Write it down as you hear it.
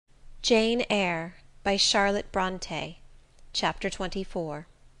Jane Eyre by Charlotte Bronte. Chapter 24.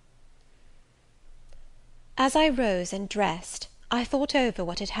 As I rose and dressed, I thought over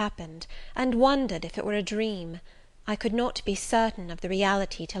what had happened, and wondered if it were a dream. I could not be certain of the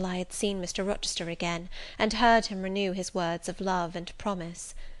reality till I had seen Mr. Rochester again, and heard him renew his words of love and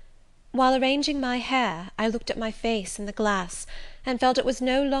promise. While arranging my hair, I looked at my face in the glass, and felt it was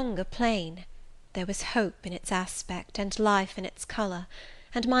no longer plain. There was hope in its aspect, and life in its colour,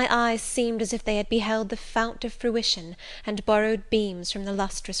 and my eyes seemed as if they had beheld the fount of fruition, and borrowed beams from the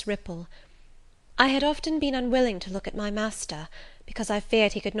lustrous ripple. I had often been unwilling to look at my master, because I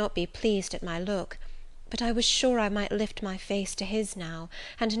feared he could not be pleased at my look, but I was sure I might lift my face to his now,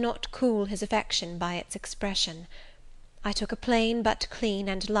 and not cool his affection by its expression. I took a plain but clean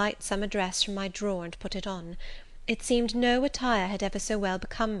and light summer dress from my drawer and put it on. It seemed no attire had ever so well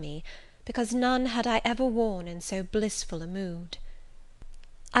become me, because none had I ever worn in so blissful a mood.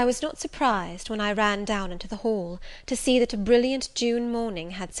 I was not surprised, when I ran down into the hall, to see that a brilliant June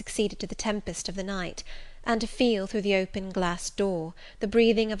morning had succeeded to the tempest of the night, and to feel, through the open glass door, the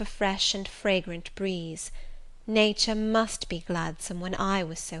breathing of a fresh and fragrant breeze. Nature must be gladsome when I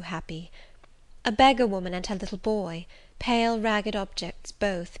was so happy. A beggar woman and her little boy, pale ragged objects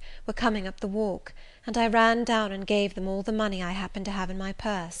both, were coming up the walk, and I ran down and gave them all the money I happened to have in my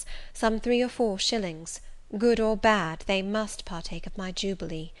purse, some 3 or 4 shillings. Good or bad, they must partake of my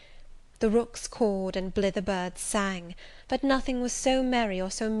jubilee. The rooks cawed and blither birds sang, but nothing was so merry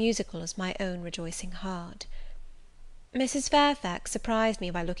or so musical as my own rejoicing heart. Mrs. Fairfax surprised me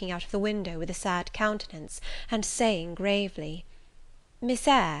by looking out of the window with a sad countenance, and saying gravely, "Miss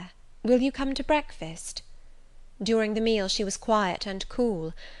Eyre, will you come to breakfast?" During the meal she was quiet and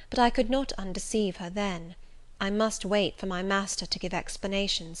cool, but I could not undeceive her then. I must wait for my master to give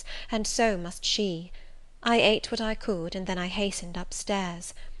explanations, and so must she. I ate what I could, and then I hastened up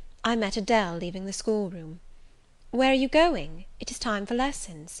stairs. I met Adele leaving the schoolroom. "Where are you going? It is time for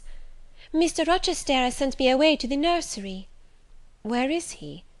lessons." "Mr. Rochester has sent me away to the nursery." "Where is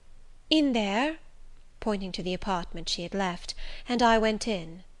he?" "In there," pointing to the apartment she had left, and I went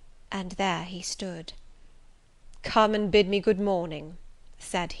in, and there he stood. "Come and bid me good morning,"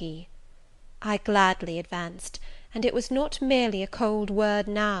 said he. I gladly advanced, and it was not merely a cold word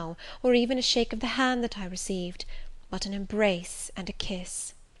now, or even a shake of the hand that I received, but an embrace and a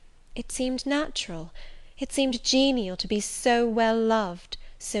kiss. It seemed natural, it seemed genial to be so well loved,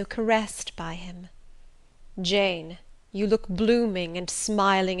 so caressed by him. "Jane, you look blooming and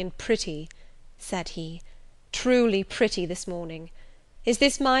smiling and pretty," said he, "truly pretty this morning. Is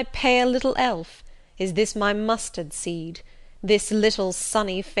this my pale little elf? Is this my mustard seed? This little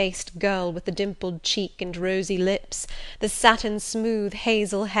sunny-faced girl with the dimpled cheek and rosy lips, the satin-smooth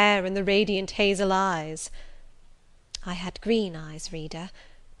hazel hair and the radiant hazel eyes?" I had green eyes, reader,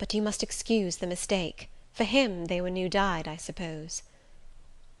 but you must excuse the mistake. For him they were new-dyed, I suppose.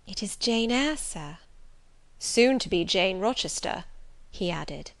 "It is Jane Eyre, Sir." "Soon to be Jane Rochester," he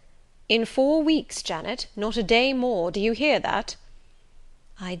added. "In 4 weeks, Janet, not a day more, do you hear that?"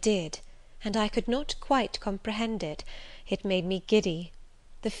 I did, and I could not quite comprehend it. It made me giddy.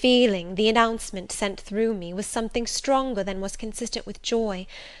 The feeling, the announcement sent through me, was something stronger than was consistent with joy,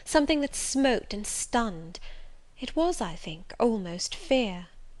 something that smote and stunned. It was, I think, almost fear.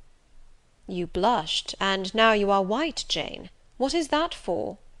 "You blushed, and now you are white, Jane. What is that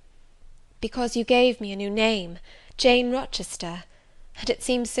for?" "Because you gave me a new name, Jane Rochester, and it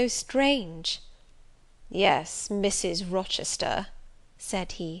seems so strange." "Yes, Mrs. Rochester,"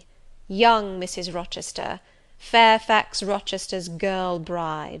 said he, "young Mrs. Rochester, Fairfax Rochester's girl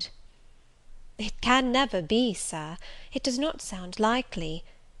bride." "It can never be, Sir. It does not sound likely.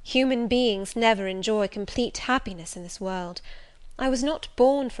 Human beings never enjoy complete happiness in this world. I was not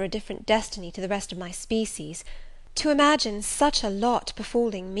born for a different destiny to the rest of my species. To imagine such a lot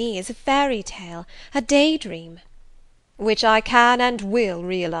befalling me is a fairy tale, a day-dream." "Which I can and will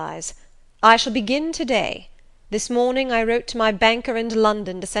realize. I shall begin to-day. This morning I wrote to my banker in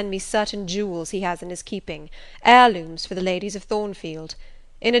London to send me certain jewels he has in his keeping, heirlooms for the ladies of Thornfield.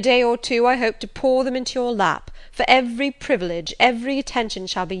 In a day or 2 I hope to pour them into your lap, for every privilege, every attention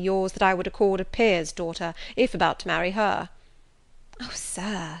shall be yours that I would accord a peer's daughter, if about to marry her." "Oh,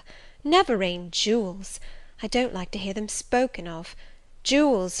 Sir, never rain jewels! I don't like to hear them spoken of.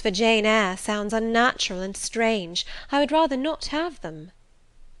 Jewels for Jane Eyre sounds unnatural and strange. I would rather not have them."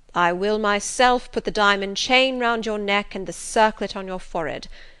 "I will myself put the diamond chain round your neck and the circlet on your forehead,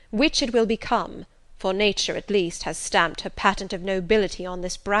 which it will become, for nature at least has stamped her patent of nobility on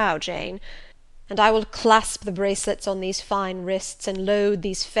this brow, Jane, and I will clasp the bracelets on these fine wrists, and load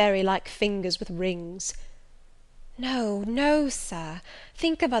these fairy-like fingers with rings." No, no, Sir,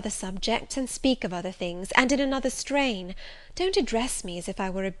 think of other subjects, and speak of other things, and in another strain. Don't address me as if I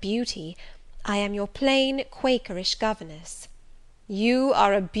were a beauty. I am your plain Quakerish governess. You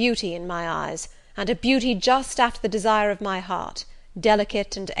are a beauty in my eyes, and a beauty just after the desire of my heart,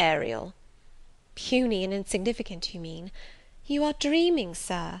 delicate and aerial. Puny and insignificant, you mean? You are dreaming,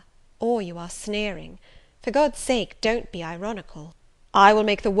 Sir, or you are sneering. For God's sake, don't be ironical. I will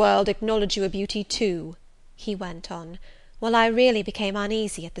make the world acknowledge you a beauty too, he went on, while I really became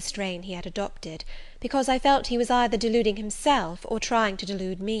uneasy at the strain he had adopted, because I felt he was either deluding himself, or trying to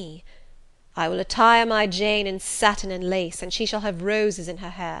delude me. I will attire my Jane in satin and lace, and she shall have roses in her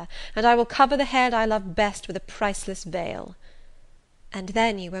hair, and I will cover the head I love best with a priceless veil. And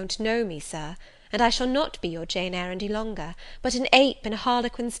then you won't know me, Sir, and I shall not be your Jane Eyre any longer, but an ape in a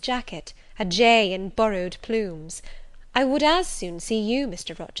harlequin's jacket, a jay in borrowed plumes. I would as soon see you,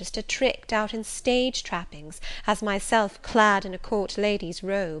 Mr. Rochester, tricked out in stage trappings, as myself clad in a court lady's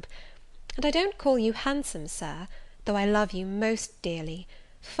robe. And I don't call you handsome, Sir, though I love you most dearly,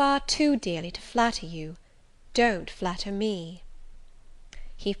 far too dearly to flatter you. Don't flatter me.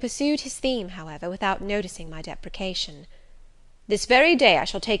 He pursued his theme, however, without noticing my deprecation. This very day I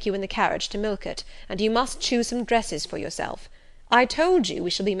shall take you in the carriage to Millcote, and you must choose some dresses for yourself. I told you we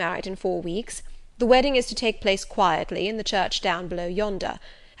shall be married in 4 weeks. The wedding is to take place quietly, in the church down below yonder,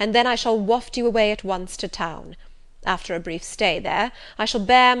 and then I shall waft you away at once to town. After a brief stay there, I shall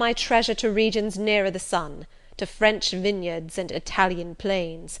bear my treasure to regions nearer the sun, to French vineyards and Italian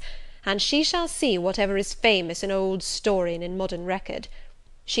plains, and she shall see whatever is famous in old story and in modern record.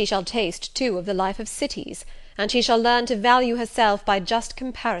 She shall taste, too, of the life of cities, and she shall learn to value herself by just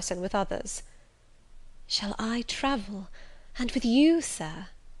comparison with others. Shall I travel, and with you, Sir?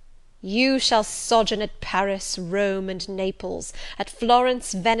 You shall sojourn at Paris, Rome, and Naples, at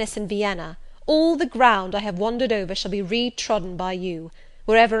Florence, Venice, and Vienna. All the ground I have wandered over shall be re-trodden by you.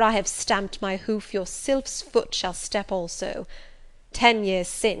 Wherever I have stamped my hoof, your sylph's foot shall step also. 10 years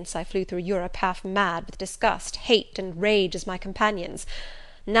since, I flew through Europe half mad with disgust, hate, and rage as my companions.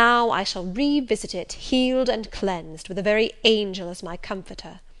 Now I shall revisit it, healed and cleansed, with a very angel as my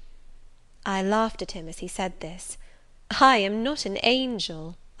comforter. I laughed at him as he said this. I am not an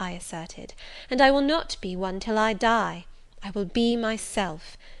angel, I asserted, and I will not be one till I die. I will be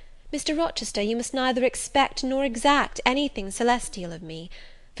myself. Mr. Rochester, you must neither expect nor exact anything celestial of me,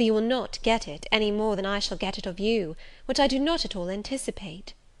 for you will not get it, any more than I shall get it of you, which I do not at all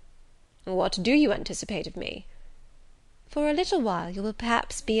anticipate. What do you anticipate of me? For a little while you will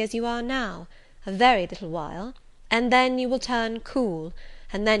perhaps be as you are now, a very little while, and then you will turn cool,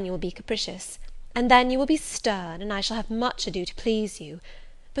 and then you will be capricious, and then you will be stern, and I shall have much ado to please you.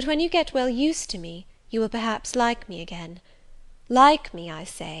 But when you get well used to me, you will perhaps like me again. Like me, I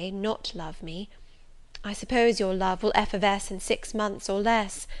say, not love me. I suppose your love will effervesce in 6 months or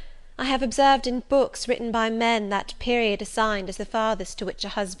less. I have observed in books written by men that period assigned as the farthest to which a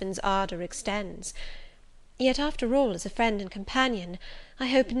husband's ardour extends. Yet, after all, as a friend and companion, I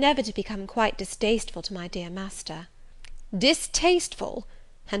hope never to become quite distasteful to my dear master. Distasteful?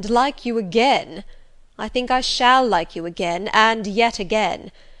 And like you again? I think I shall like you again, and yet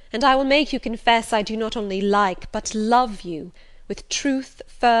again, and I will make you confess I do not only like, but love you, with truth,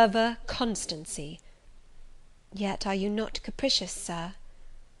 fervour, constancy. Yet are you not capricious, Sir?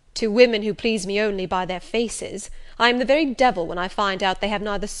 To women who please me only by their faces, I am the very devil when I find out they have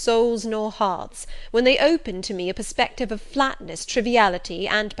neither souls nor hearts, when they open to me a perspective of flatness, triviality,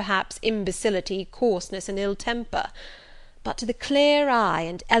 and perhaps imbecility, coarseness, and ill temper. But to the clear eye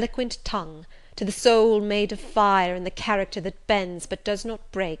and eloquent tongue, to the soul made of fire, and the character that bends but does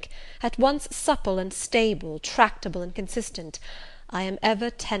not break, at once supple and stable, tractable and consistent, I am ever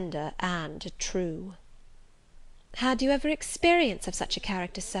tender and true. Had you ever experience of such a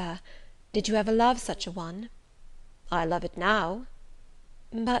character, Sir? Did you ever love such a one? I love it now.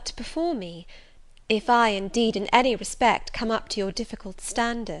 But before me, if I, indeed, in any respect, come up to your difficult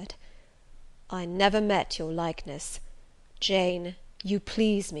standard? I never met your likeness. Jane, you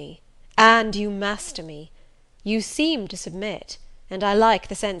please me, and you master me. You seem to submit, and I like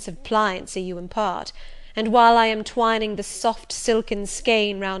the sense of pliancy you impart, and while I am twining the soft silken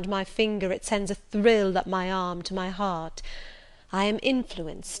skein round my finger, it sends a thrill up my arm to my heart. I am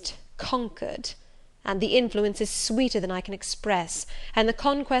influenced, conquered, and the influence is sweeter than I can express, and the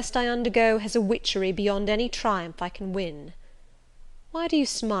conquest I undergo has a witchery beyond any triumph I can win. Why do you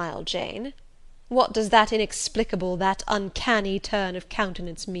smile, Jane? What does that inexplicable, that uncanny turn of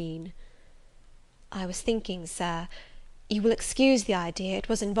countenance mean? I was thinking, Sir, you will excuse the idea, it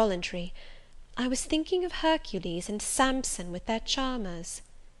was involuntary, I was thinking of Hercules and Samson with their charmers.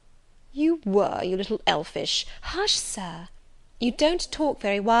 "You were, you little elfish—" "Hush, Sir! You don't talk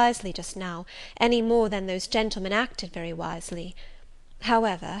very wisely just now, any more than those gentlemen acted very wisely.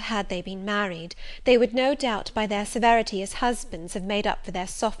 However, had they been married, they would no doubt by their severity as husbands have made up for their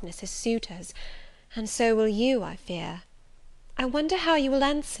softness as suitors, and so will you, I fear. I wonder how you will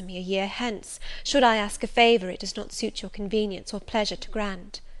answer me a year hence, should I ask a favour it does not suit your convenience or pleasure to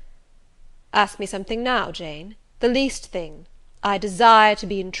grant?" "Ask me something now, Jane, the least thing. I desire to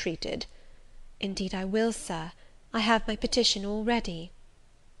be entreated." "Indeed I will, Sir. I have my petition all ready."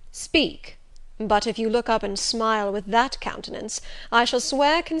 "Speak; but if you look up and smile with that countenance, I shall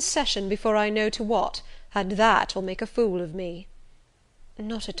swear concession before I know to what, and that will make a fool of me."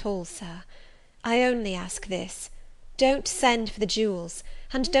 "Not at all, Sir. I only ask this: don't send for the jewels,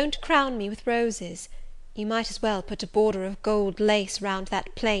 and don't crown me with roses. You might as well put a border of gold lace round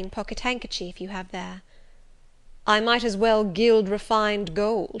that plain pocket handkerchief you have there." "I might as well gild refined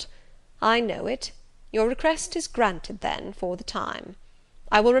gold. I know it. Your request is granted, then, for the time.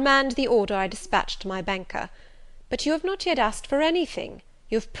 I will remand the order I dispatched to my banker. But you have not yet asked for anything.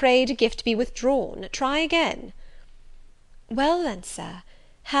 You have prayed a gift be withdrawn. Try again." "Well, then, Sir,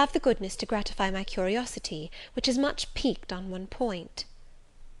 have the goodness to gratify my curiosity, which is much piqued on one point."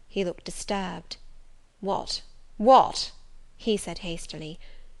 He looked disturbed. What?" he said hastily.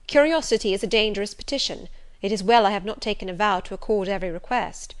 "Curiosity is a dangerous petition. It is well I have not taken a vow to accord every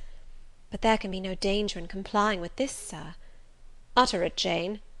request." "But there can be no danger in complying with this, Sir." "Utter it,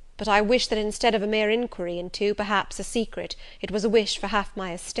 Jane; but I wish that instead of a mere inquiry into, perhaps, a secret, it was a wish for half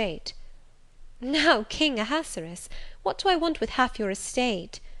my estate." "Now, King Ahasuerus, what do I want with half your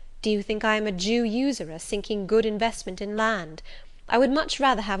estate? Do you think I am a Jew usurer, sinking good investment in land? I would much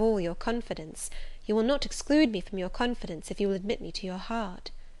rather have all your confidence. You will not exclude me from your confidence, if you will admit me to your heart."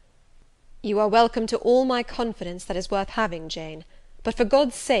 "You are welcome to all my confidence that is worth having, Jane; but for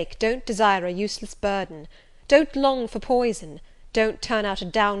God's sake don't desire a useless burden. Don't long for poison. Don't turn out a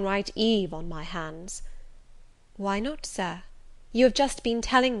downright Eve on my hands." "Why not, Sir? You have just been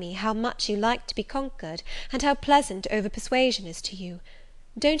telling me how much you like to be conquered, and how pleasant over persuasion is to you.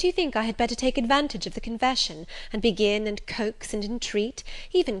 Don't you think I had better take advantage of the confession, and begin and coax and entreat,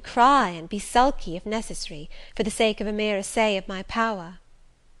 even cry and be sulky, if necessary, for the sake of a mere essay of my power?"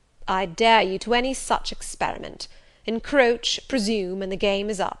 "I dare you to any such experiment. Encroach, presume, and the game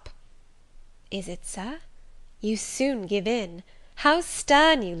is up." "Is it, Sir? You soon give in. How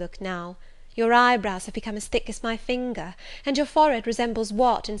stern you look now! Your eyebrows have become as thick as my finger, and your forehead resembles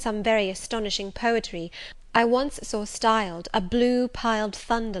what, in some very astonishing poetry, I once saw styled a blue piled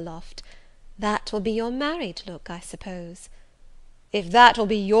thunder loft. That will be your married look, I suppose." "If that will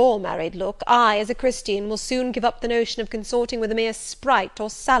be your married look, I, as a Christian, will soon give up the notion of consorting with a mere sprite or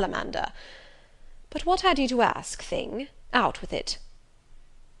salamander. But what had you to ask, thing? Out with it."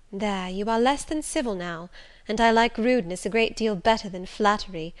 "There, you are less than civil now, and I like rudeness a great deal better than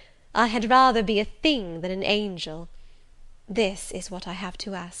flattery. I had rather be a thing than an angel. This is what I have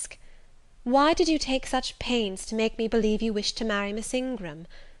to ask. Why did you take such pains to make me believe you wished to marry Miss Ingram?"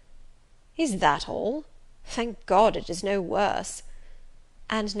 "Is that all? Thank God it is no worse."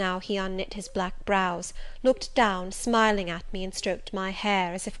 And now he unknit his black brows, looked down, smiling at me, and stroked my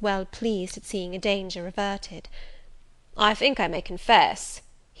hair, as if well pleased at seeing a danger averted. "I think I may confess,"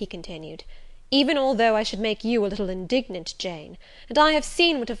 he continued, "even although I should make you a little indignant, Jane, and I have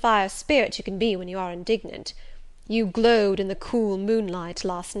seen what a fire spirit you can be when you are indignant. You glowed in the cool moonlight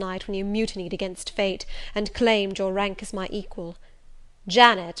last night when you mutinied against fate, and claimed your rank as my equal.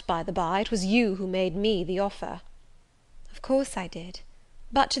 Janet, by the by, it was you who made me the offer." "Of course I did.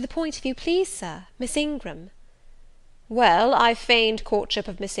 But to the point, if you please, Sir, Miss Ingram." "Well, I feigned courtship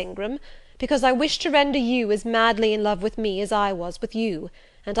of Miss Ingram, because I wished to render you as madly in love with me as I was with you,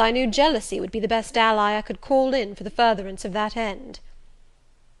 and I knew jealousy would be the best ally I could call in for the furtherance of that end."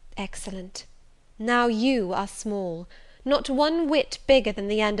 "Excellent. Now you are small, not one whit bigger than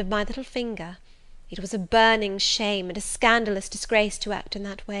the end of my little finger. It was a burning shame and a scandalous disgrace to act in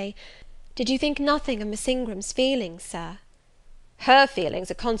that way. Did you think nothing of Miss Ingram's feelings, Sir?" "Her feelings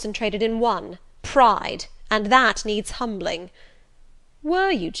are concentrated in one, pride, and that needs humbling.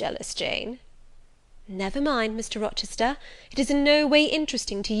 Were you jealous, Jane?" "Never mind, Mr. Rochester, it is in no way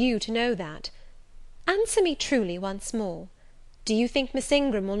interesting to you to know that. Answer me truly once more. Do you think Miss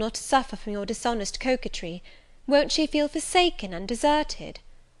Ingram will not suffer from your dishonest coquetry? Won't she feel forsaken and deserted?"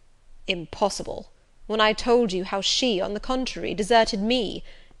 "Impossible! When I told you how she, on the contrary, deserted me,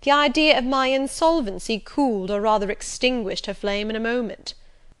 the idea of my insolvency cooled, or rather extinguished, her flame in a moment."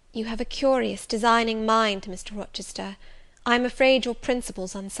 "You have a curious, designing mind, Mr. Rochester. I am afraid your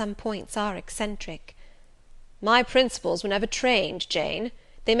principles on some points are eccentric." "My principles were never trained, Jane.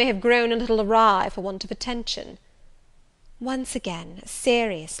 They they may have grown a little awry for want of attention. Once again,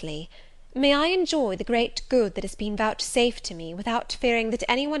 seriously, may I enjoy the great good that has been vouchsafed to me, without fearing that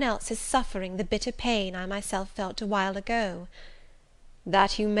any one else is suffering the bitter pain I myself felt a while ago?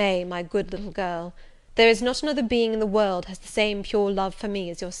 That you may, my good little girl. There is not another being in the world has the same pure love for me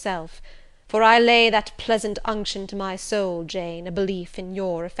as yourself, for I lay that pleasant unction to my soul, Jane, a belief in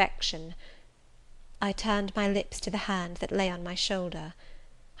your affection. I turned my lips to the hand that lay on my shoulder.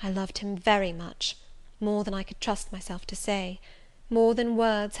 I loved him very much, more than I could trust myself to say, more than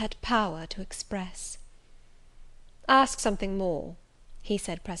words had power to express. "Ask something more," he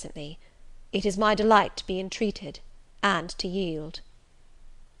said presently. "It is my delight to be entreated, and to yield."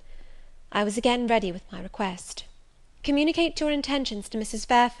 I was again ready with my request. "Communicate your intentions to Mrs.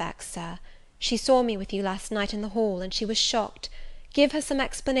 Fairfax, Sir. She saw me with you last night in the hall, and she was shocked. Give her some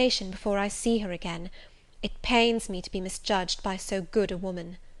explanation before I see her again. It pains me to be misjudged by so good a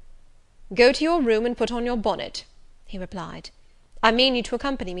woman." "Go to your room and put on your bonnet," he replied. "I mean you to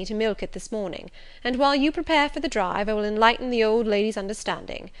accompany me to Millcote this morning, and while you prepare for the drive, I will enlighten the old lady's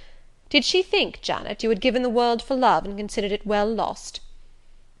understanding. Did she think, Janet, you had given the world for love, and considered it well lost?"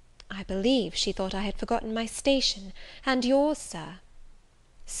 "I believe she thought I had forgotten my station, and yours, Sir."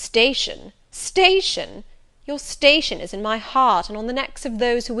 "Station! Station! Your station is in my heart, and on the necks of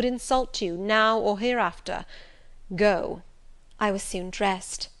those who would insult you, now or hereafter. Go." I was soon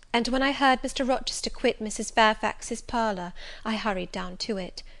dressed, and when I heard Mr. Rochester quit Mrs. Fairfax's parlour, I hurried down to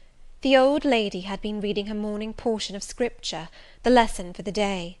it. The old lady had been reading her morning portion of Scripture, the lesson for the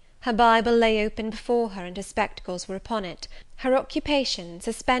day. Her Bible lay open before her, and her spectacles were upon it. Her occupation,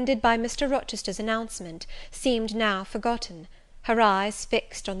 suspended by Mr. Rochester's announcement, seemed now forgotten. Her eyes,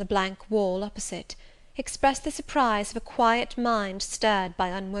 fixed on the blank wall opposite, expressed the surprise of a quiet mind stirred by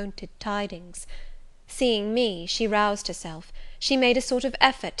unwonted tidings. Seeing me, she roused herself. She made a sort of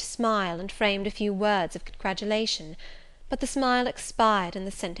effort to smile, and framed a few words of congratulation; but the smile expired, and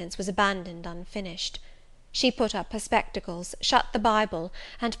the sentence was abandoned unfinished. She put up her spectacles, shut the Bible,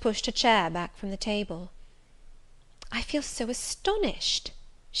 and pushed her chair back from the table. "I feel so astonished,"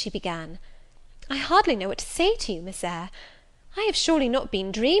 she began. "I hardly know what to say to you, Miss Eyre. I have surely not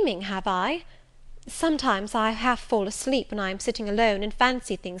been dreaming, have I? Sometimes I half fall asleep when I am sitting alone, and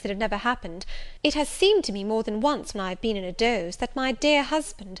fancy things that have never happened. It has seemed to me more than once, when I have been in a doze, that my dear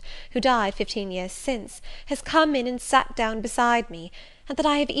husband, who died 15 years since, has come in and sat down beside me, and that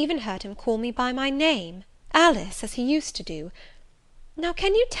I have even heard him call me by my name, Alice, as he used to do. Now,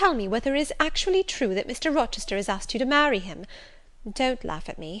 can you tell me whether it is actually true that Mr. Rochester has asked you to marry him? Don't laugh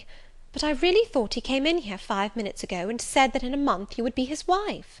at me, but I really thought he came in here 5 minutes ago, and said that in a month you would be his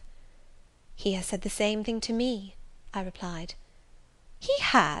wife." "He has said the same thing to me," I replied. "He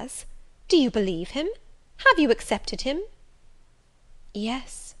has? Do you believe him? Have you accepted him?"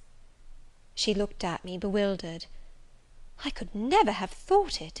 "Yes." She looked at me bewildered. "I could never have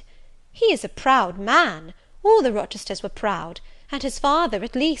thought it. He is a proud man. All the Rochesters were proud, and his father,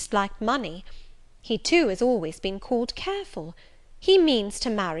 at least, liked money. He, too, has always been called careful. He means to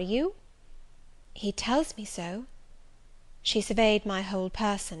marry you?" "He tells me so." She surveyed my whole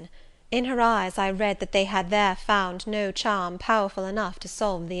person. In her eyes I read that they had there found no charm powerful enough to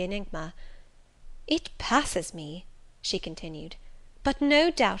solve the enigma. "It passes me," she continued, "but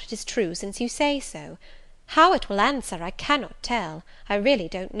no doubt it is true, since you say so. How it will answer, I cannot tell. I really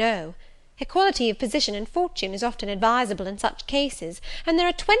don't know. Equality of position and fortune is often advisable in such cases, and there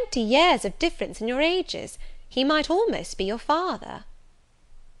are 20 years of difference in your ages. He might almost be your father."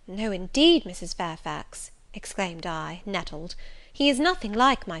 "No, indeed, Mrs. Fairfax," exclaimed I, nettled, "he is nothing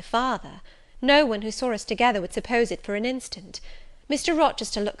like my father. No one who saw us together would suppose it for an instant. Mr.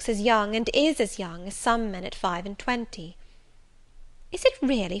 Rochester looks as young, and is as young, as some men at 25. "Is it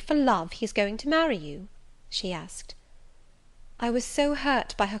really for love he is going to marry you?" she asked. I was so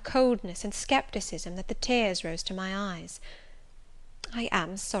hurt by her coldness and scepticism that the tears rose to my eyes. "I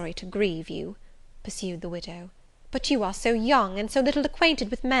am sorry to grieve you," pursued the widow, "but you are so young, and so little acquainted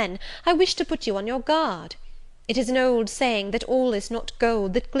with men, I wish to put you on your guard. It is an old saying, that all is not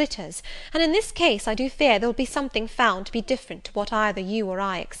gold that glitters, and in this case I do fear there will be something found to be different to what either you or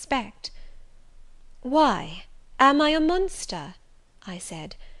I expect." "Why, am I a monster?" I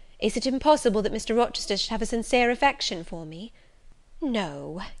said. "Is it impossible that Mr. Rochester should have a sincere affection for me?"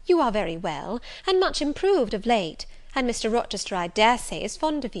 "No, you are very well, and much improved of late, and Mr. Rochester, I dare say, is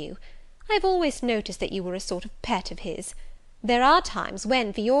fond of you. I have always noticed that you were a sort of pet of his. There are times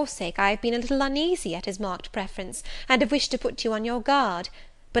when, for your sake, I have been a little uneasy at his marked preference, and have wished to put you on your guard;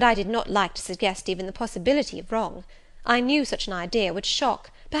 but I did not like to suggest even the possibility of wrong. I knew such an idea would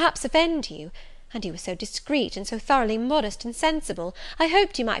shock, perhaps offend you, And you were so discreet, and so thoroughly modest and sensible, I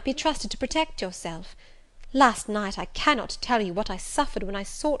hoped you might be trusted to protect yourself. Last night I cannot tell you what I suffered when I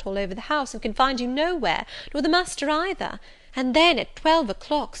sought all over the house, and could find you nowhere, nor the master either, and then at 12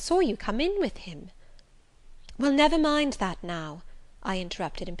 o'clock saw you come in with him." "Well, never mind that now," I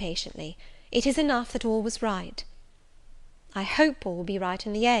interrupted impatiently; "it is enough that all was right." "I hope all will be right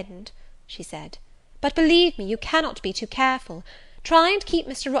in the end," she said; "but believe me, you cannot be too careful. Try and keep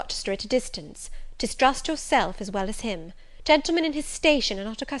Mr. Rochester at a distance. Distrust yourself as well as him. Gentlemen in his station are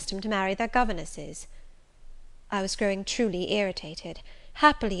not accustomed to marry their governesses." I was growing truly irritated.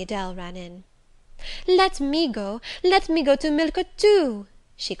 Happily Adele ran in. Let me go to Millcote too,"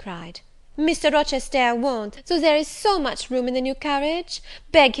 she cried. "Mr. Rochester won't, so there is so much room in the new carriage.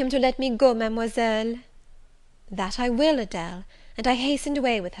 Beg him to let me go, Mademoiselle." "That I will, Adele," and I hastened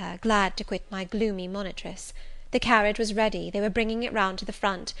away with her, glad to quit my gloomy monitress. The carriage was ready, they were bringing it round to the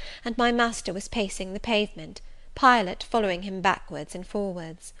front, and my master was pacing the pavement, Pilot following him backwards and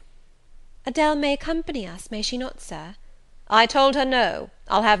forwards. "Adele may accompany us, may she not, Sir?" "I told her no.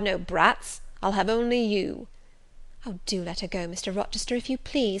 I'll have no brats. I'll have only you." "Oh, do let her go, Mr. Rochester, if you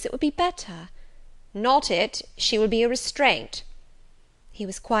please, it would be better." "Not it. She will be a restraint." He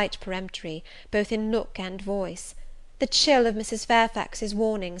was quite peremptory, both in look and voice. The chill of Mrs. Fairfax's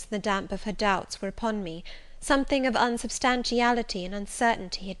warnings and the damp of her doubts were upon me. Something of unsubstantiality and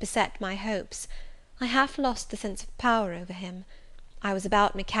uncertainty had beset my hopes. I half lost the sense of power over him. I was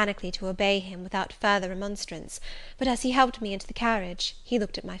about mechanically to obey him without further remonstrance, but as he helped me into the carriage, he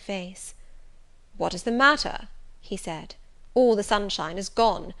looked at my face. "What is the matter?" he said. "All the sunshine is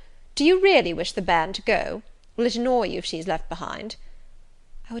gone. Do you really wish the bairn to go? Will it annoy you if she is left behind?"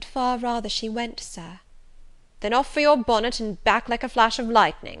 "I would far rather she went, Sir." "Then off for your bonnet, and back like a flash of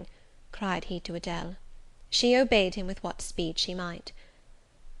lightning," cried he to Adele. She obeyed him with what speed she might.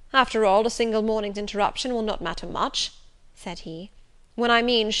 "After all, a single morning's interruption will not matter much," said he, "when I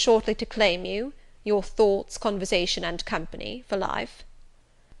mean shortly to claim you, your thoughts, conversation, and company, for life."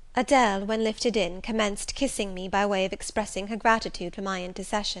 Adele, when lifted in, commenced kissing me by way of expressing her gratitude for my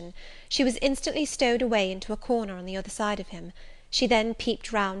intercession. She was instantly stowed away into a corner on the other side of him. She then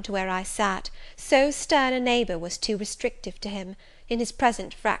peeped round to where I sat, so stern a neighbour was too restrictive to him, in his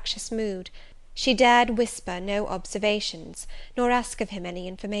present fractious mood. She dared whisper no observations, nor ask of him any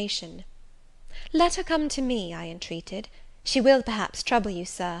information. "Let her come to me," I entreated. "She will perhaps trouble you,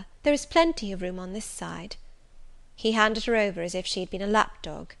 Sir. There is plenty of room on this side." He handed her over as if she had been a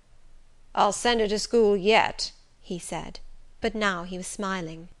lapdog. "I'll send her to school yet," he said; but now he was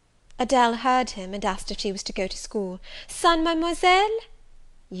smiling. Adele heard him, and asked if she was to go to school. "Sans Mademoiselle?"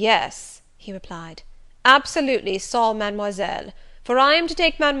 "Yes," he replied, "absolutely sans Mademoiselle, for I am to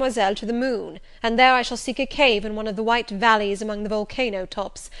take Mademoiselle to the moon, and there I shall seek a cave in one of the white valleys among the volcano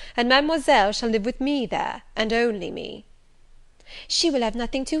tops, and Mademoiselle shall live with me there, and only me." "She will have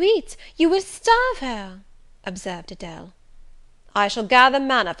nothing to eat, you will starve her," observed Adele. "I shall gather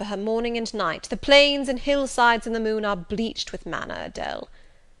manna for her morning and night. The plains and hillsides in the moon are bleached with manna, Adele."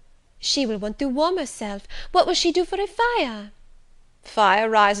 "She will want to warm herself. What will she do for a fire?" "Fire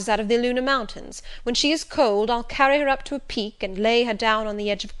rises out of the lunar mountains. When she is cold, I'll carry her up to a peak, and lay her down on the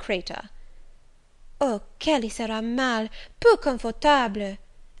edge of a crater." "Oh, qu'elle y sera mal, peu confortable!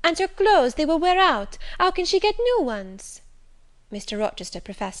 And her clothes, they will wear out. How can she get new ones?" Mr. Rochester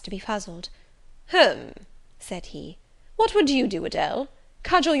professed to be puzzled. Said he. "What would you do, Adele?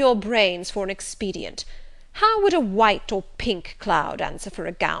 Cudgel your brains for an expedient. How would a white or pink cloud answer for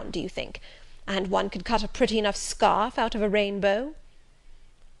a gown, do you think? And one could cut a pretty enough scarf out of a rainbow."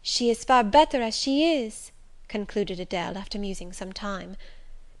 "She is far better as she is," concluded Adele, after musing some time.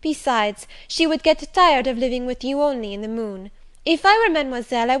 "Besides, she would get tired of living with you only in the moon. If I were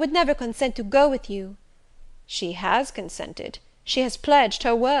Mademoiselle, I would never consent to go with you." "She has consented. She has pledged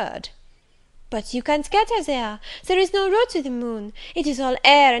her word." "But you can't get her there. There is no road to the moon. It is all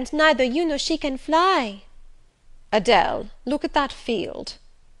air, and neither you nor she can fly." "Adele, look at that field."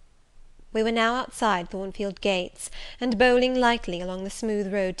 We were now outside Thornfield gates, and bowling lightly along the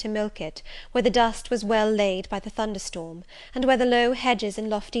smooth road to Millcote, where the dust was well laid by the thunderstorm, and where the low hedges and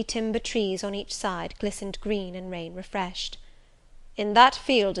lofty timber trees on each side glistened green and rain refreshed. "In that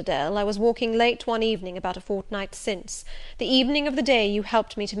field, Adele, I was walking late one evening about a fortnight since, the evening of the day you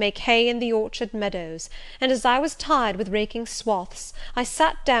helped me to make hay in the orchard meadows, and as I was tired with raking swaths, I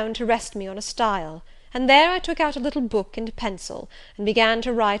sat down to rest me on a stile, and there I took out a little book and pencil, and began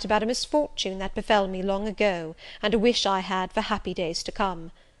to write about a misfortune that befell me long ago, and a wish I had for happy days to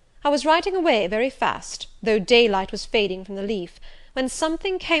come. I was writing away very fast, though daylight was fading from the leaf, when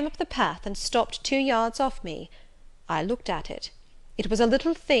something came up the path and stopped 2 yards off me. I looked at it. It was a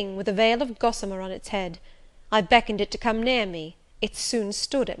little thing with a veil of gossamer on its head. I beckoned it to come near me. It soon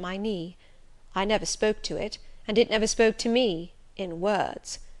stood at my knee. I never spoke to it, and it never spoke to me, in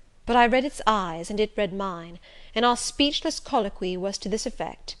words. But I read its eyes, and it read mine, and our speechless colloquy was to this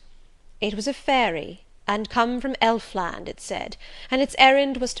effect. It was a fairy, and come from Elfland, it said, and its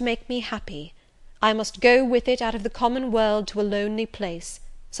errand was to make me happy. I must go with it out of the common world to a lonely place,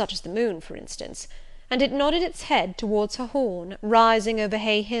 such as the moon, for instance, and it nodded its head towards her horn, rising over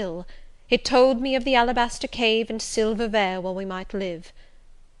Hay Hill. It told me of the alabaster cave and silver vale where we might live.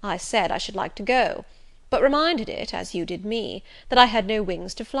 I said I should like to go, but reminded it, as you did me, that I had no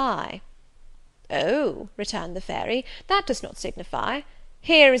wings to fly. "Oh," returned the fairy, "that does not signify.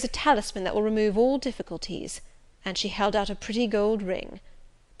 Here is a talisman that will remove all difficulties," and she held out a pretty gold ring.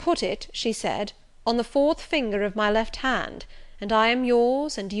 "Put it," she said, "on the fourth finger of my left hand, and I am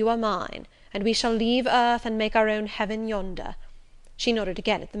yours, and you are mine, and we shall leave earth and make our own heaven yonder." She nodded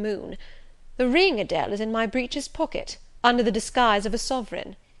again at the moon. "The ring, Adele, is in my breeches pocket, under the disguise of a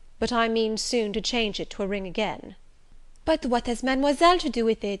sovereign, but I mean soon to change it to a ring again." "But what has Mademoiselle to do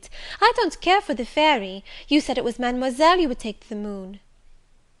with it? I don't care for the fairy. You said it was Mademoiselle you would take to the moon."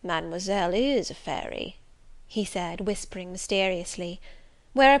 "Mademoiselle is a fairy," he said, whispering mysteriously.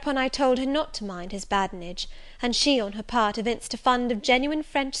 Whereupon I told her not to mind his badinage, and she, on her part, evinced a fund of genuine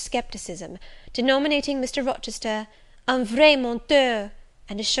French scepticism, denominating Mr. Rochester un vrai menteur,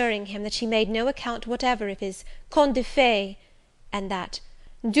 and assuring him that she made no account whatever of his contes de fées, and that,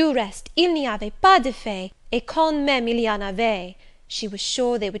 du reste, il n'y avait pas de fées, et quand même il y en avait, she was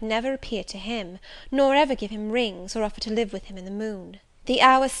sure they would never appear to him, nor ever give him rings, or offer to live with him in the moon. The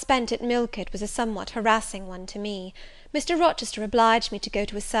hour spent at Millcote was a somewhat harassing one to me. Mr. Rochester obliged me to go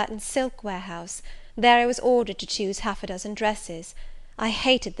to a certain silk warehouse. There I was ordered to choose half a dozen dresses. I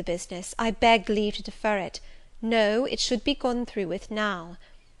hated the business. I begged leave to defer it. No, it should be gone through with now.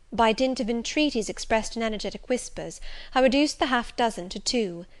 By dint of entreaties expressed in energetic whispers, I reduced the half dozen to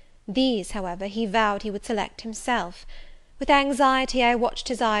 2. These, however, he vowed he would select himself. With anxiety I watched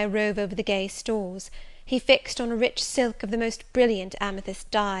his eye rove over the gay stores. He fixed on a rich silk of the most brilliant amethyst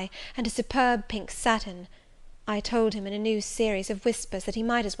dye, and a superb pink satin. I told him in a new series of whispers that he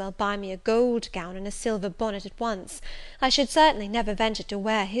might as well buy me a gold gown and a silver bonnet at once. I should certainly never venture to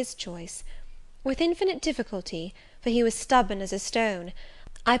wear his choice. With infinite difficulty, for he was stubborn as a stone,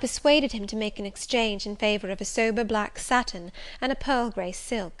 I persuaded him to make an exchange in favour of a sober black satin and a pearl grey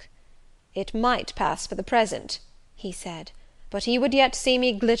silk. "It might pass for the present," he said, "but he would yet see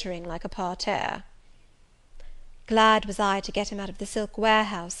me glittering like a parterre." Glad was I to get him out of the silk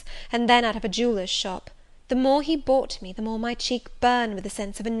warehouse, and then out of a jeweller's shop. The more he bought me, the more my cheek burned with a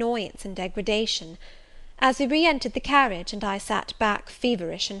sense of annoyance and degradation. As we re-entered the carriage, and I sat back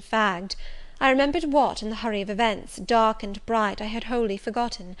feverish and fagged, I remembered what, in the hurry of events, dark and bright, I had wholly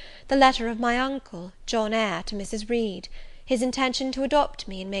forgotten, the letter of my uncle, John Eyre, to Mrs. Reed, his intention to adopt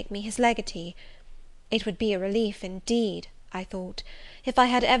me and make me his legatee. It would be a relief, indeed, I thought, if I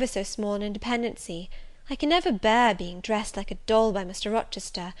had ever so small an independency. I can never bear being dressed like a doll by Mr.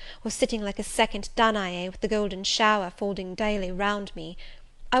 Rochester, or sitting like a second Danae with the golden shower falling daily round me.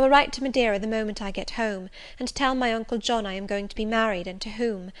 I will write to Madeira the moment I get home, and tell my uncle John I am going to be married, and to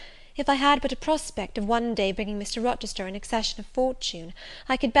whom. If I had but a prospect of one day bringing Mr. Rochester an accession of fortune,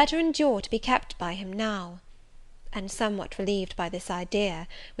 I could better endure to be kept by him now. And somewhat relieved by this idea,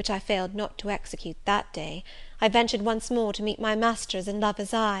 which I failed not to execute that day, I ventured once more to meet my master's and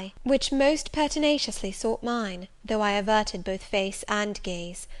lover's eye, which most pertinaciously sought mine, though I averted both face and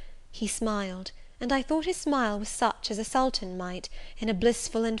gaze. He smiled, and I thought his smile was such as a sultan might, in a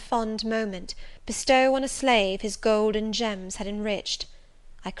blissful and fond moment, bestow on a slave his gold and gems had enriched.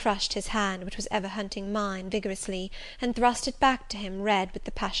 I crushed his hand, which was ever hunting mine, vigorously, and thrust it back to him, red with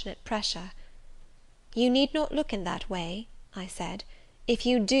the passionate pressure. "You need not look in that way," I said. "If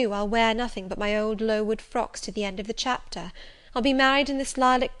you do, I'll wear nothing but my old Lowood frocks to the end of the chapter. I'll be married in this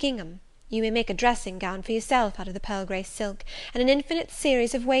lilac gingham. You may make a dressing gown for yourself out of the pearl grey silk, and an infinite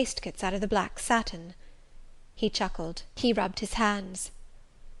series of waistcoats out of the black satin." He chuckled. He rubbed his hands.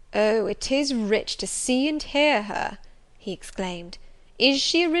 "Oh, it is rich to see and hear her!" he exclaimed. "Is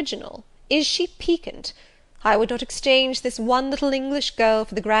she original? Is she piquant? I would not exchange this one little English girl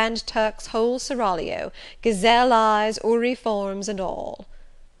for the Grand Turk's whole seraglio, gazelle eyes, houri forms, and all."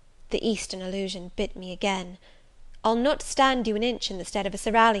 The Eastern allusion bit me again. "I'll not stand you an inch in the stead of a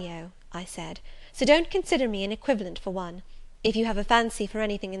seraglio," I said, "so don't consider me an equivalent for one. If you have a fancy for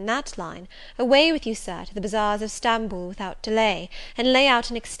anything in that line, away with you, Sir, to the bazaars of Stamboul without delay, and lay out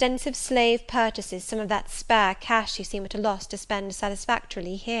in extensive slave purchases some of that spare cash you seem at a loss to spend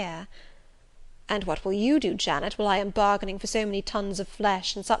satisfactorily here." And what will you do, Janet, while I am bargaining for so many tons of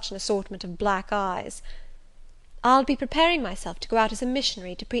flesh, and such an assortment of black eyes?" "I'll be preparing myself to go out as a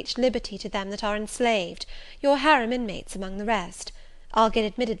missionary to preach liberty to them that are enslaved, your harem inmates among the rest. I'll get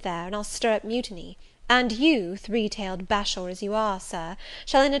admitted there, and I'll stir up mutiny; and you, three-tailed bashaw as you are, Sir,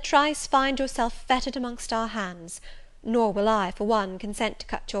 shall in a trice find yourself fettered amongst our hands; nor will I, for one, consent to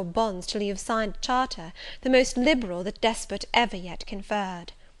cut your bonds till you have signed a charter, the most liberal that despot ever yet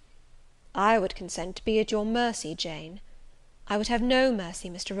conferred." "I would consent to be at your mercy, Jane." "I would have no mercy,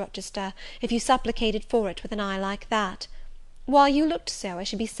 Mr. Rochester, if you supplicated for it with an eye like that. While you looked so, I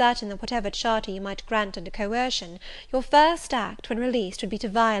should be certain that whatever charter you might grant under coercion, your first act, when released, would be to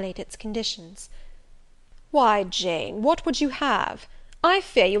violate its conditions." "Why, Jane, what would you have? I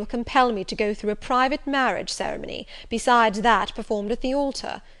fear you will compel me to go through a private marriage ceremony, besides that performed at the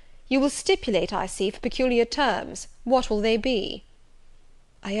altar. You will stipulate, I see, for peculiar terms. What will they be?"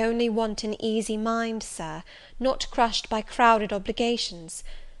 "I only want an easy mind, Sir, not crushed by crowded obligations.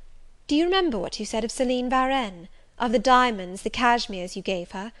 Do you remember what you said of Céline Varenne? Of the diamonds, the cashmeres you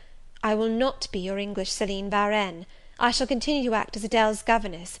gave her? I will not be your English Céline Varenne. I shall continue to act as Adèle's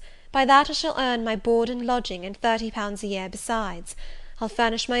governess. By that I shall earn my board and lodging, and £30 a year besides. I'll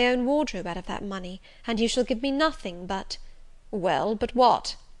furnish my own wardrobe out of that money, and you shall give me nothing but—" "Well, but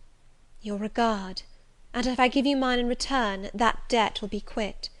what?" "Your regard; and if I give you mine in return, that debt will be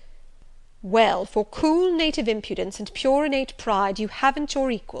quit." "Well, for cool native impudence and pure innate pride, you haven't your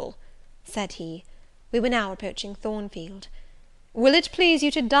equal," said he. We were now approaching Thornfield. "Will it please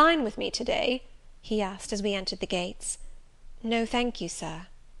you to dine with me to-day?" he asked, as we entered the gates. "No, thank you, Sir."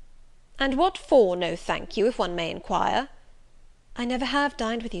 "And what for, no thank you, if one may inquire?" "I never have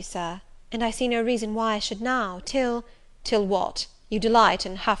dined with you, Sir, and I see no reason why I should now, till—" "Till what? You delight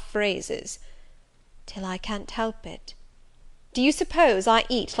in half phrases." "Till I can't help it." "Do you suppose I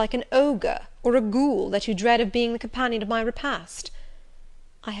eat like an ogre, or a ghoul, that you dread of being the companion of my repast?"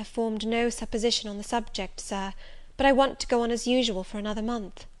 "I have formed no supposition on the subject, Sir, but I want to go on as usual for another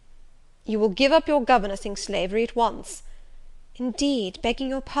month." "You will give up your governessing slavery at once?" "Indeed, begging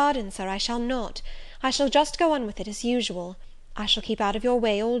your pardon, Sir, I shall not. I shall just go on with it as usual. I shall keep out of your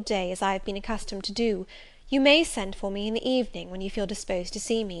way all day, as I have been accustomed to do. You may send for me in the evening, when you feel disposed to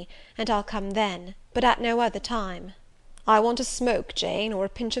see me, and I'll come then, but at no other time." "I want a smoke, Jane, or a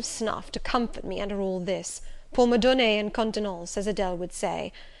pinch of snuff, to comfort me under all this, pour me donner une contenance, as Adèle would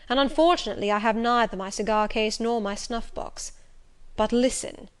say; and unfortunately I have neither my cigar case nor my snuff box. But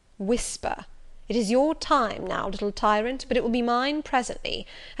listen, whisper. It is your time now, little tyrant, but it will be mine presently;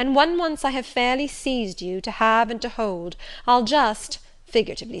 and when once I have fairly seized you, to have and to hold, I'll just,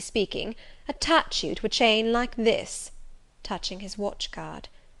 figuratively speaking, attach you to a chain like this," touching his watch guard.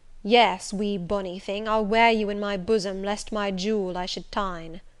 "Yes, wee bonny thing, I'll wear you in my bosom, lest my jewel I should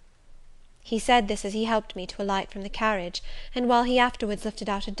tine." He said this as he helped me to alight from the carriage, and while he afterwards lifted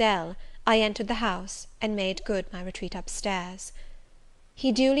out Adèle, I entered the house, and made good my retreat up stairs.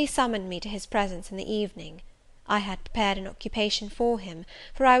 He duly summoned me to his presence in the evening. I had prepared an occupation for him,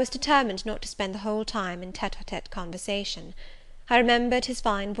 for I was determined not to spend the whole time in tête-à-tête conversation. I remembered his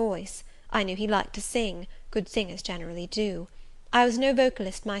fine voice; I knew he liked to sing; good singers generally do. I was no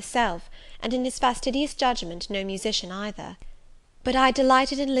vocalist myself, and in his fastidious judgment no musician either; but I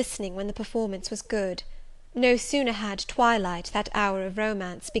delighted in listening when the performance was good. No sooner had twilight, that hour of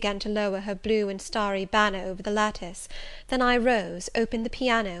romance, begun to lower her blue and starry banner over the lattice, than I rose, opened the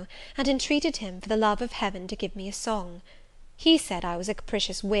piano, and entreated him, for the love of Heaven, to give me a song. He said I was a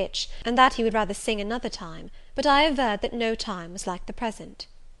capricious witch, and that he would rather sing another time, but I averred that no time was like the present.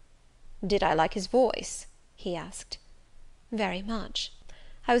 "Did I like his voice?" he asked. "Very much.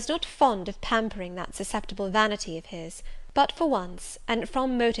 I was not fond of pampering that susceptible vanity of his; but for once, and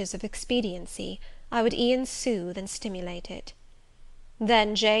from motives of expediency, I would e'en soothe and stimulate it."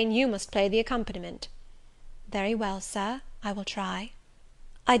 "Then, Jane, you must play the accompaniment." "Very well, Sir, I will try."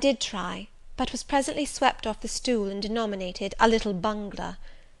 I did try, but was presently swept off the stool, and denominated a little bungler.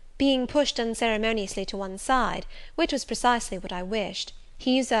 Being pushed unceremoniously to one side, which was precisely what I wished,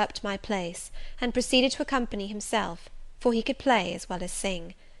 he usurped my place, and proceeded to accompany himself, for he could play as well as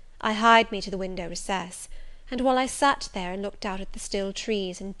sing. I hied me to the window recess; and while I sat there and looked out at the still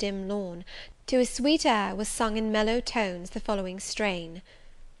trees and dim lawn, to a sweet air was sung in mellow tones the following strain: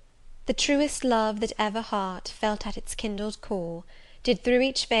 "The truest love that ever heart felt at its kindled core, Did through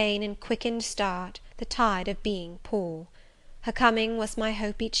each vein in quickened start the tide of being pour. Her coming was my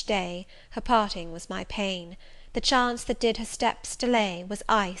hope each day, her parting was my pain, The chance that did her steps delay was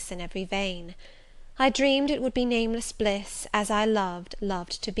ice in every vein. I dreamed it would be nameless bliss, as I loved,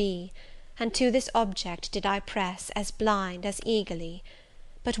 loved to be, And to this object did I press as blind as eagerly.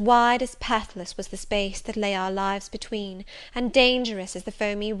 but wide as pathless was the space that lay our lives between, and dangerous as the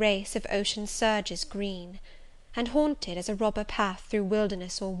foamy race of ocean's surges green. And haunted as a robber path through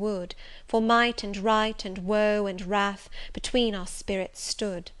wilderness or wood, for might and right, and woe and wrath, between our spirits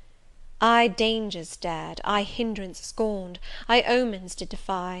stood. I dangers dared, I hindrance scorned, I omens did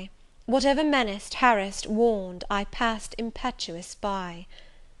defy; whatever menaced, harassed, warned, I passed impetuous by.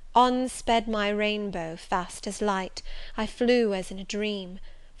 On sped my rainbow, fast as light, I flew as in a dream,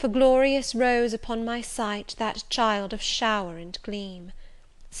 for glorious rose upon my sight that child of shower and gleam.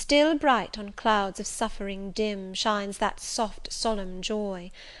 Still bright on clouds of suffering dim shines that soft solemn joy,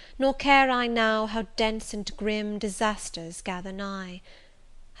 nor care I now how dense and grim disasters gather nigh.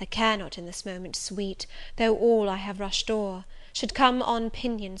 I care not in this moment sweet, though all I have rushed o'er should come on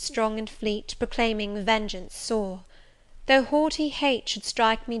pinion strong and fleet, proclaiming vengeance sore. Though haughty hate should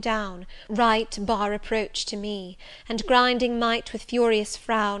strike me down, right bar reproach to me, and grinding might with furious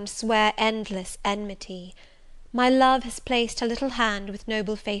frown swear endless enmity. My love has placed her little hand with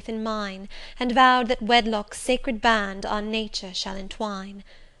noble faith in mine, and vowed that wedlock's sacred band our nature shall entwine.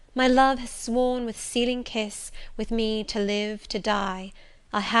 My love has sworn with sealing kiss, with me to live, to die.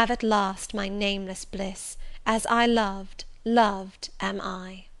 I have at last my nameless bliss, as I loved, loved am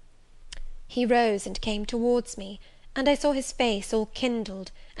I. He rose and came towards me, and I saw his face all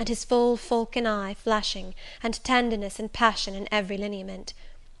kindled, and his full falcon eye flashing, and tenderness and passion in every lineament.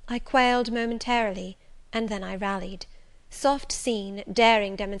 I quailed momentarily, and then I rallied. Soft scene,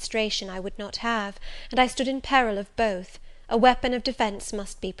 daring demonstration I would not have, and I stood in peril of both. A weapon of defence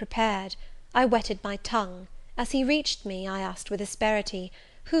must be prepared. I wetted my tongue. As he reached me, I asked with asperity,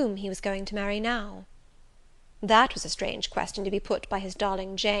 whom he was going to marry now? That was a strange question to be put by his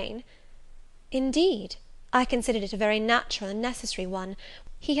darling Jane. Indeed, I considered it a very natural and necessary one.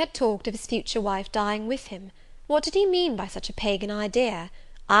 He had talked of his future wife dying with him. What did he mean by such a pagan idea?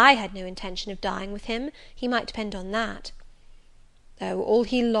 I had no intention of dying with him, he might depend on that. Oh, all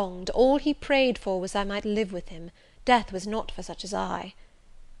he longed, all he prayed for, was I might live with him. Death was not for such as I.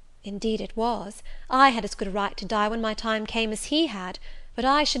 Indeed it was. I had as good a right to die when my time came as he had, but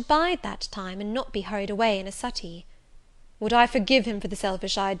I should bide that time, and not be hurried away in a suttee. Would I forgive him for the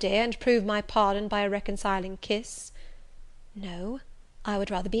selfish idea, and prove my pardon by a reconciling kiss? No, I would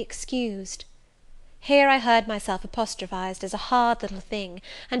rather be excused. Here I heard myself apostrophized as a hard little thing,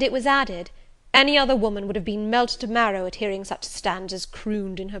 and it was added, any other woman would have been melted to marrow at hearing such stanzas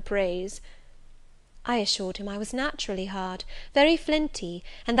crooned in her praise. I assured him I was naturally hard, very flinty,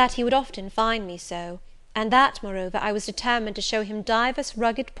 and that he would often find me so, and that, moreover, I was determined to show him divers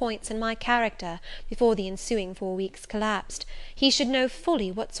rugged points in my character before the ensuing 4 weeks collapsed. He should know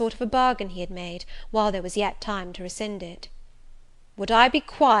fully what sort of a bargain he had made, while there was yet time to rescind it. Would I be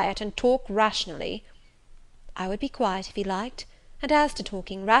quiet and talk rationally? I would be quiet if he liked, and as to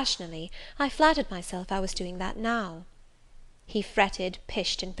talking rationally, I flattered myself I was doing that now. He fretted,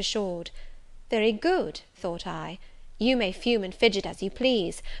 pished, and pshawed. Very good, thought I. You may fume and fidget as you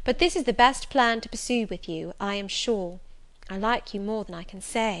please, but this is the best plan to pursue with you, I am sure. I like you more than I can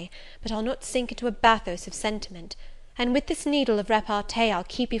say, but I'll not sink into a bathos of sentiment; and with this needle of repartee I'll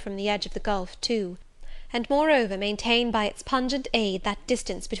keep you from the edge of the gulf too, and moreover maintain by its pungent aid that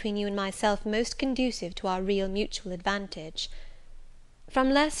distance between you and myself most conducive to our real mutual advantage. From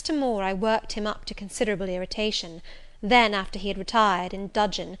less to more I worked him up to considerable irritation. Then, after he had retired, in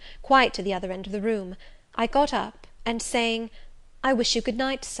dudgeon, quite to the other end of the room, I got up, and saying, "I wish you good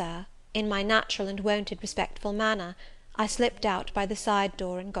night, Sir," in my natural and wonted respectful manner, I slipped out by the side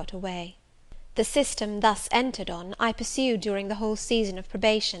door and got away. The system thus entered on, I pursued during the whole season of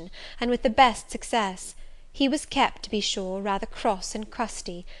probation, and with the best success. He was kept, to be sure, rather cross and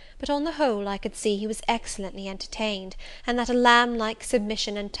crusty, but on the whole I could see he was excellently entertained, and that a lamb-like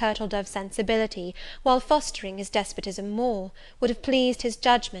submission and turtle-dove sensibility, while fostering his despotism more, would have pleased his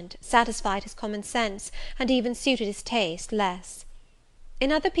judgment, satisfied his common sense, and even suited his taste less.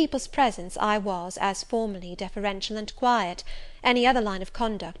 In other people's presence I was, as formerly, deferential and quiet, any other line of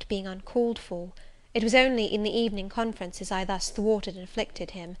conduct being uncalled for. It was only in the evening conferences I thus thwarted and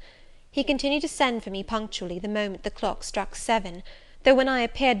afflicted him. He continued to send for me punctually the moment the clock struck 7, though when I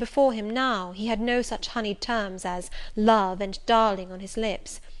appeared before him now, he had no such honeyed terms as love and darling on his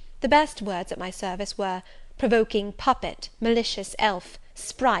lips. The best words at my service were provoking puppet, malicious elf,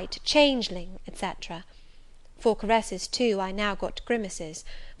 sprite, changeling, etc. For caresses, too, I now got grimaces;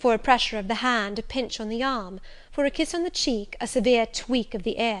 for a pressure of the hand, a pinch on the arm; for a kiss on the cheek, a severe tweak of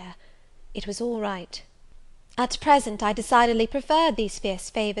the ear. It was all right. At present I decidedly preferred these fierce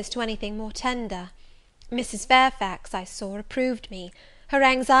favours to anything more tender. Mrs. Fairfax, I saw, approved me; her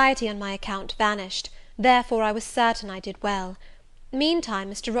anxiety on my account vanished, therefore I was certain I did well. Meantime,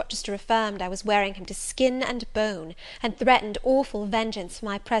 Mr. Rochester affirmed I was wearing him to skin and bone, and threatened awful vengeance for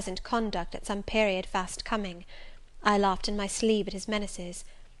my present conduct at some period fast coming. I laughed in my sleeve at his menaces.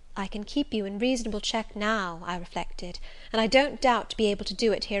 I can keep you in reasonable check now, I reflected, and I don't doubt to be able to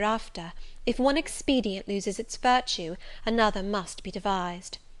do it hereafter. If one expedient loses its virtue, another must be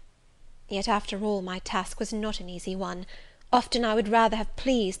devised. Yet, after all, my task was not an easy one. Often I would rather have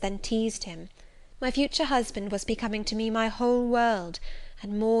pleased than teased him. My future husband was becoming to me my whole world,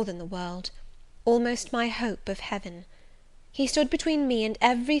 and more than the world, almost my hope of heaven. He stood between me and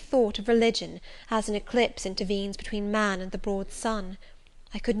every thought of religion, as an eclipse intervenes between man and the broad sun.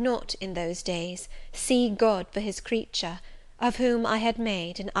 I could not, in those days, see God for his creature, of whom I had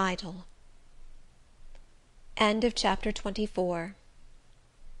made an idol. Chapter XXV.